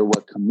clear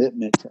what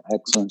commitment to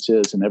excellence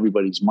is in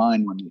everybody's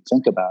mind when you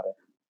think about it.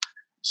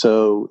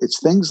 So it's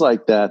things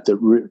like that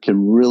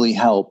can really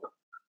help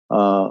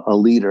a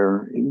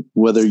leader,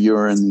 whether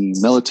you're in the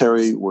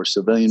military or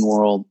civilian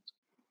world,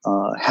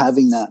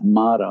 having that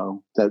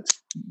motto, that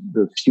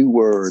the few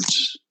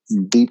words,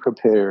 be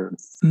prepared,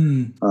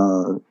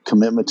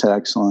 commitment to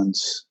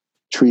excellence,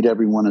 treat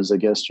everyone as a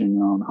guest in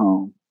your own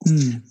home.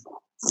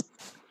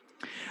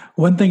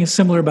 One thing is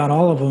similar about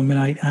all of them, and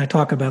I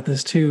talk about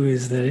this too,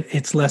 is that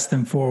it's less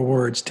than 4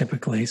 words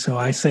typically. So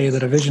I say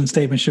that a vision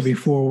statement should be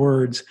 4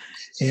 words.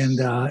 And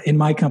in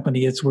my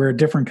company, we're a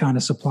different kind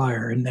of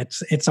supplier, and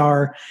it's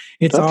our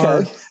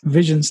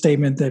vision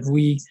statement that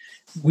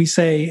we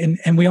say,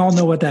 and we all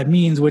know what that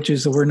means, which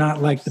is that we're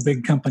not like the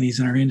big companies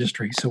in our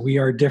industry. So we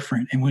are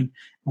different, and when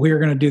we are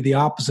going to do the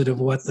opposite of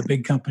what the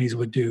big companies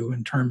would do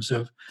in terms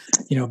of,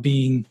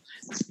 being,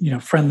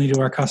 friendly to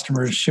our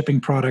customers,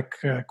 shipping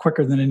product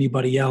quicker than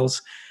anybody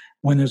else.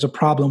 When there's a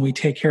problem, we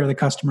take care of the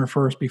customer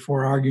first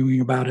before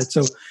arguing about it.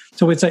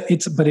 So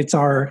it's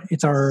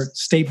our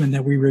statement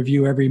that we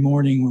review every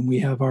morning when we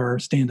have our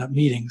stand-up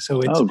meeting.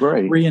 So it's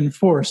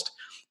reinforced.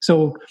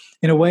 So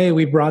in a way,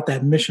 we brought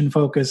that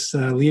mission-focused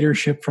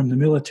leadership from the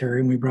military,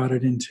 and we brought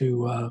it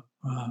into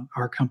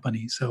our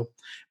company. So,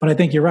 but I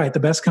think you're right. The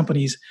best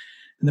companies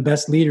and the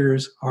best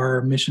leaders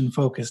are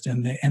mission-focused,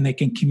 and they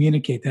can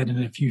communicate that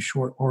in a few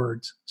short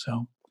words.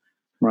 So,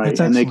 right,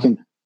 and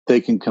they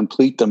can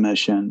complete the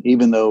mission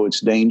even though it's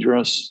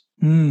dangerous.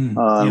 And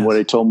what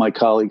I told my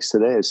colleagues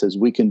today, it says,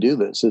 we can do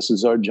this. This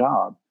is our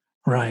job.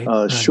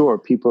 Right. Sure,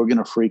 people are going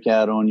to freak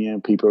out on you.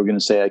 People are going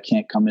to say, I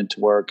can't come into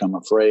work. I'm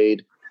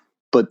afraid.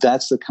 But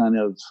that's the kind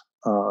of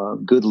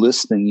good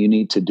listening you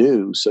need to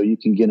do so you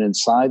can get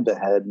inside the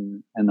head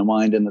and the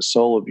mind and the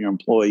soul of your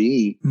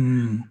employee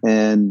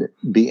and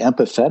be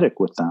empathetic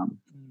with them.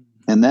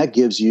 And that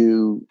gives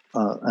you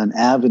an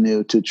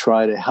avenue to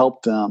try to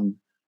help them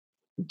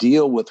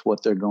deal with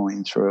what they're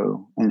going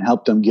through and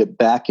help them get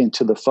back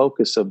into the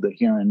focus of the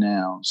here and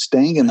now.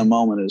 Staying in the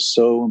moment is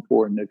so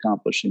important to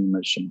accomplishing the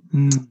mission.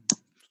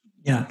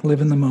 Yeah,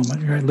 live in the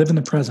moment, right? Live in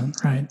the present,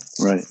 right?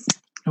 Right.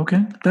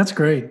 Okay, that's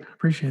great.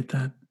 Appreciate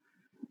that.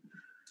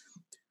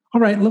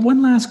 All right,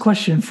 one last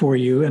question for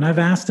you, and I've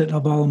asked it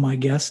of all of my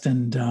guests,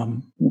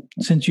 and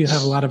since you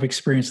have a lot of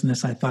experience in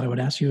this, I thought I would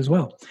ask you as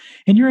well.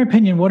 In your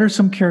opinion, what are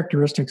some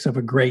characteristics of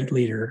a great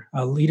leader,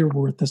 a leader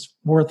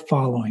worth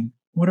following?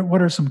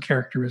 What are some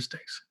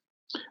characteristics?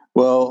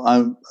 Well,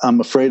 I'm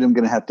afraid I'm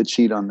going to have to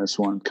cheat on this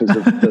one because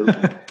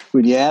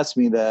when you ask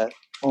me that,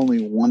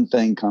 only one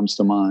thing comes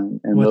to mind,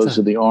 and those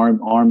are the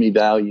Army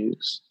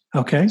values.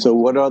 Okay. So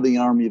what are the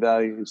Army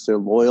values? They're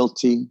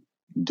loyalty,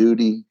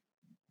 duty,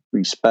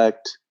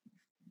 respect,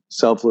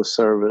 selfless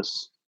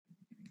service,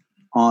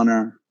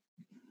 honor,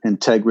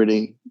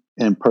 integrity,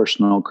 and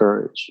personal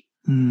courage.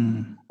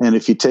 And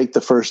if you take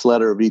the first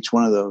letter of each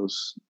one of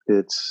those,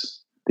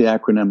 it's the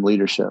acronym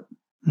leadership.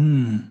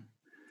 And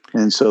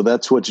so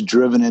that's what's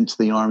driven into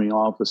the Army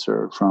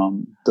officer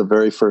from the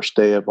very first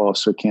day of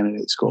officer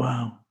candidate school.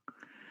 Wow.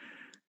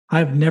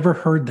 I've never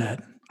heard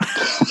that.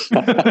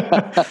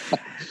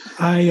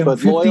 I am but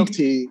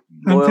 50,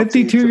 I'm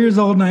 52 years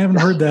old and I haven't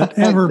heard that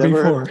ever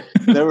before.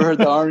 Never heard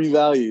the Army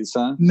values,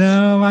 huh?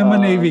 No, I'm a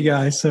Navy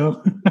guy.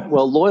 So,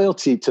 well,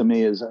 loyalty to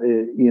me is,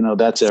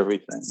 that's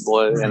everything.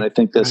 Right, and I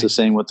think that's the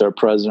same with our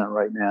president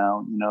right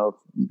now.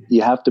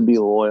 You have to be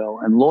loyal,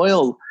 and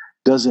loyal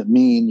doesn't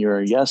mean you're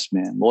a yes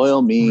man.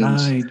 Loyal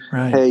means,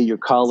 hey, your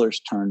collar's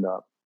turned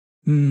up.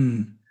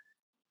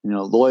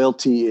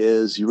 Loyalty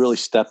is you really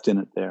stepped in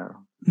it there.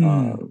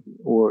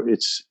 Or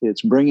it's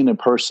bringing a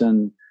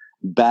person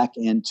back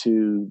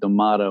into the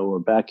motto or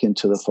back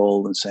into the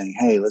fold and saying,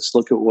 hey, let's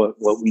look at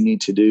what we need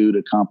to do to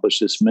accomplish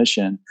this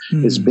mission.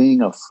 It's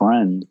being a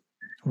friend.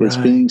 It's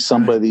being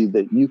somebody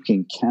that you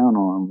can count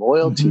on.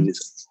 Loyalty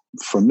is,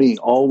 for me,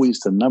 always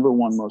the number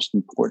one most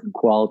important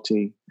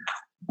quality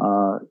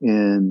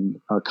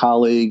in a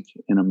colleague,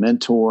 in a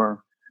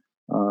mentor,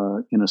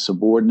 in a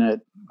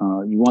subordinate.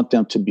 You want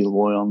them to be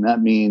loyal, and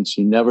that means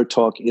you never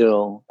talk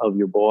ill of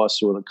your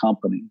boss or the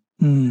company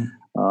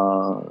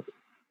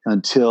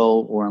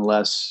until or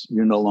unless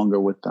you're no longer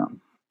with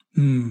them.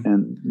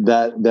 And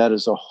that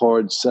is a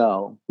hard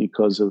sell,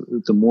 because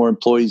the more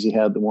employees you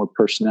have, the more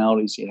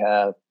personalities you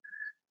have,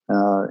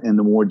 and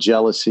the more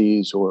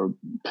jealousies or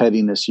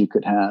pettiness you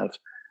could have.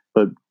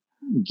 But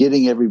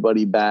getting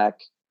everybody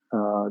back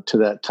to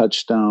that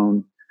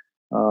touchstone,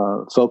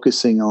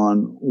 focusing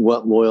on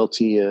what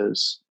loyalty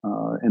is,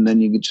 and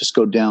then you can just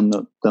go down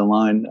the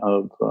line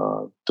of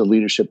the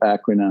leadership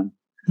acronym: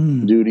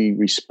 duty,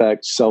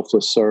 respect,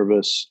 selfless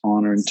service,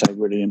 honor,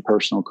 integrity, and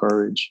personal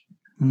courage.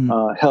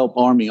 Help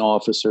Army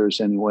officers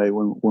anyway.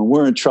 When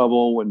we're in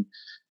trouble,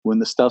 when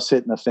the stuff's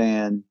hitting the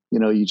fan,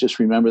 you just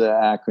remember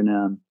that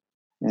acronym,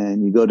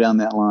 and you go down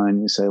that line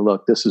and you say,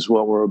 look, this is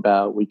what we're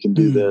about. We can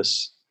do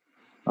this.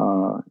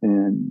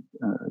 And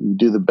you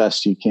do the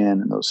best you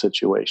can in those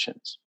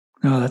situations.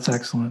 Oh, that's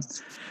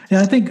excellent.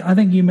 Yeah, I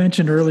think you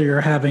mentioned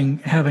earlier having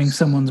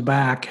someone's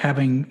back,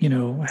 having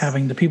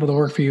the people that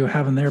work for you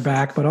having their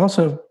back, but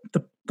also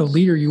the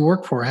leader you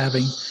work for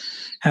having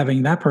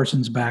that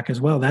person's back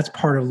as well. That's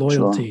part of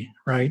loyalty,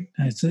 right?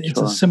 It's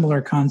a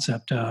similar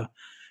concept.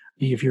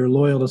 If you're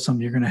loyal to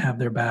somebody, you're going to have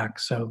their back.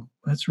 So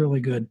that's really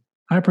good.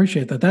 I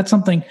appreciate that. That's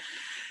something,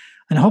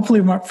 and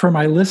hopefully for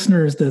my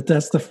listeners,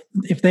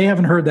 if they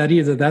haven't heard that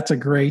either, that's a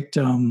great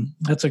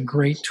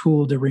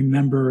tool to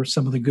remember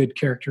some of the good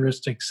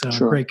characteristics,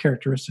 great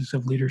characteristics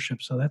of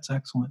leadership. So that's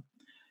excellent.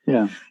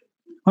 Yeah.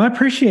 Well, I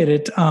appreciate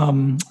it.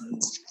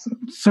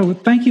 So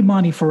thank you,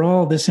 Monty, for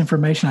all this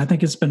information. I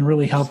think it's been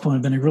really helpful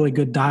and been a really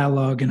good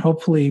dialogue. And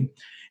hopefully,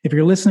 if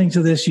you're listening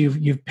to this,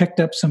 you've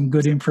picked up some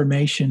good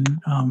information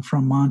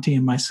from Monty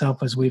and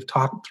myself as we've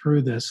talked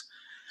through this.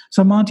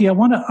 So, Monty, I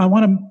want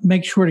to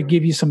make sure to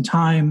give you some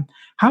time.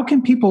 How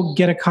can people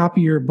get a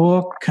copy of your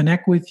book,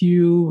 connect with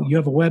you? You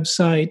have a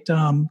website.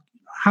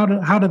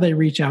 How do they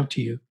reach out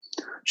to you?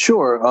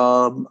 Sure.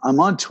 I'm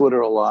on Twitter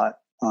a lot.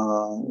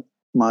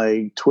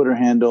 My Twitter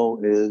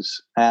handle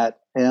is at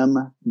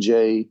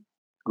MJ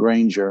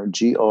Granger,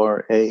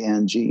 Granger,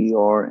 and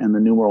the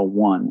numeral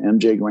 1,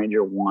 MJ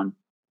Granger 1.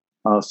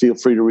 Feel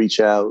free to reach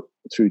out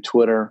through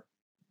Twitter.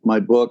 My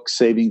book,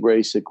 Saving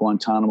Grace at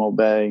Guantanamo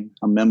Bay,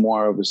 a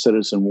memoir of a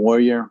citizen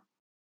warrior,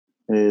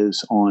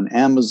 is on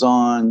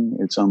Amazon.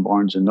 It's on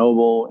Barnes &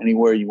 Noble.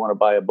 Anywhere you want to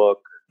buy a book,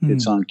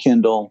 it's on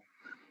Kindle.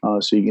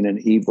 So you get an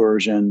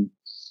e-version.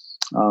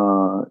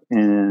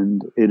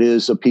 And it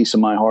is a piece of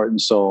my heart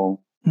and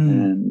soul.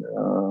 And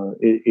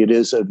it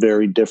is a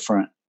very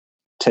different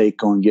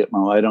take on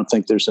Gitmo. I don't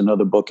think there's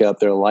another book out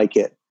there like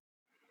it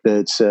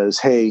that says,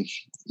 hey,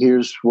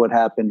 here's what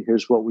happened.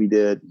 Here's what we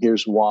did.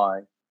 Here's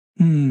why.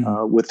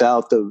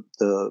 Without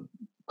the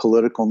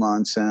political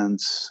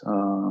nonsense,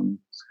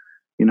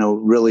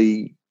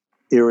 really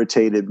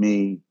irritated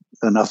me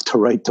enough to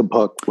write the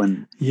book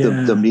when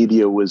the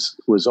media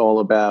was all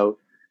about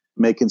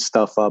making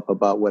stuff up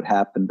about what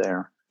happened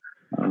there,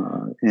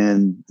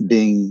 and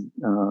being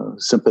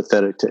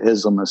sympathetic to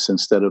Islamists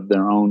instead of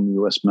their own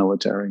U.S.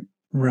 military.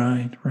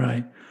 Right.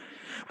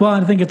 Well,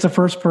 I think it's a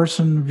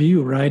first-person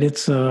view, right?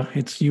 It's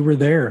you were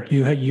there.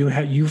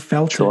 You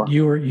felt it.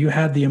 You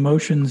had the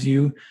emotions.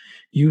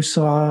 You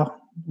saw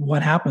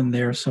what happened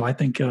there. So I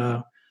think,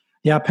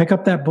 pick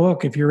up that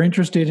book if you're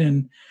interested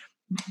in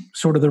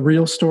sort of the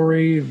real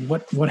story,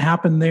 what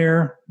happened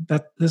there.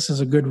 That this is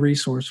a good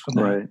resource for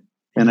that. Right.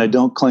 And I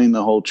don't claim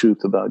the whole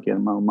truth about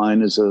Gitmo.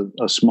 Mine is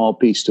a small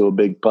piece to a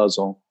big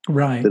puzzle.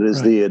 Right. That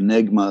is the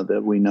enigma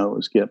that we know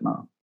is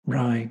Gitmo.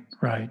 Right.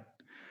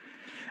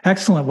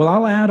 Excellent. Well,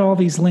 I'll add all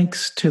these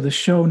links to the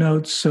show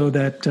notes so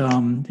that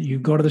you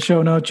go to the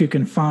show notes, you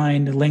can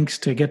find links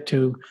to get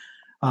to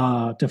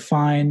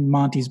find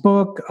Monty's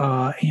book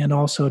and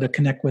also to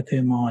connect with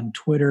him on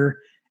Twitter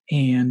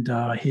and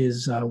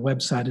his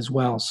website as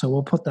well. So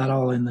we'll put that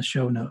all in the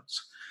show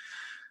notes.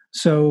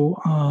 So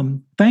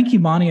thank you,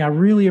 Monty. I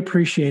really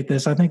appreciate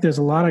this. I think there's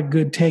a lot of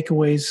good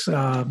takeaways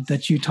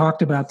that you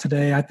talked about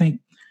today. I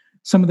think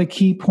some of the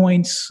key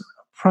points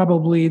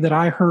probably that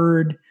I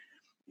heard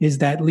is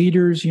that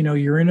leaders,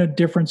 you're in a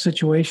different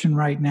situation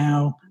right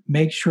now.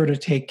 Make sure to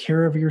take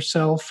care of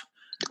yourself.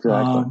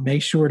 Exactly.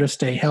 Make sure to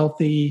stay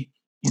healthy.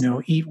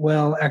 eat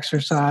well,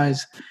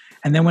 exercise.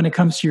 And then when it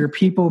comes to your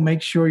people,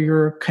 make sure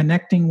you're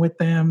connecting with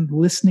them,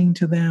 listening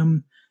to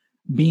them,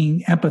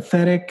 being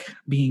empathetic,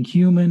 being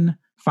human,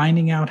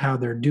 finding out how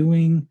they're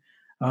doing.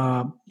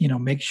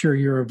 Make sure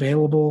you're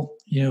available.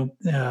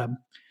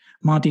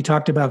 Monty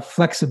talked about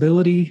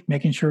flexibility,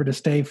 making sure to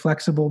stay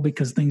flexible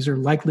because things are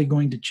likely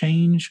going to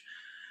change.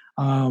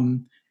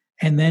 And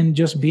then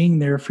just being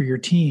there for your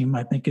team,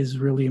 I think, is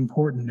really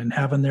important, and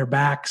having their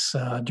backs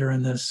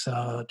during this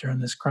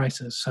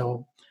crisis.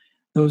 So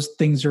those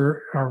things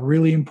are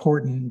really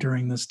important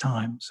during this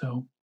time.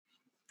 So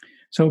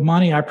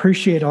Monty, I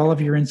appreciate all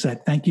of your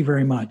insight. Thank you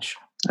very much.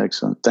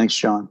 Excellent. Thanks,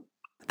 John.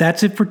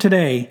 That's it for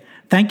today.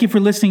 Thank you for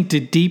listening to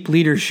Deep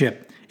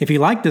Leadership. If you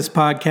like this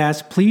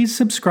podcast, please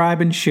subscribe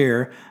and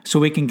share so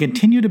we can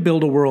continue to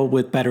build a world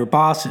with better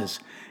bosses.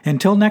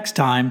 Until next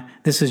time,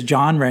 this is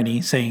John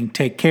Rennie saying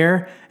take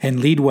care and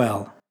lead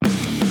well.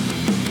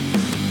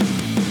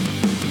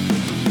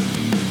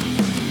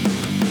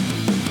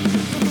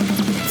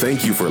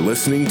 Thank you for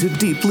listening to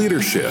Deep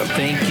Leadership.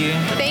 Thank you.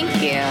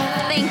 Thank you.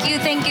 Thank you,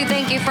 thank you,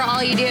 thank you for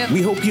all you do.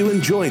 We hope you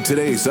enjoyed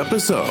today's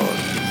episode.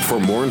 For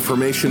more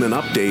information and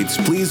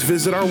updates, please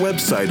visit our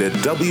website at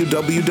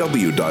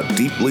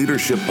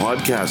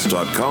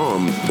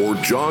www.deepleadershippodcast.com or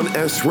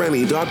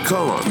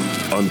johnsrennie.com.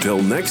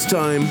 Until next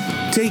time,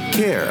 take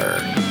care.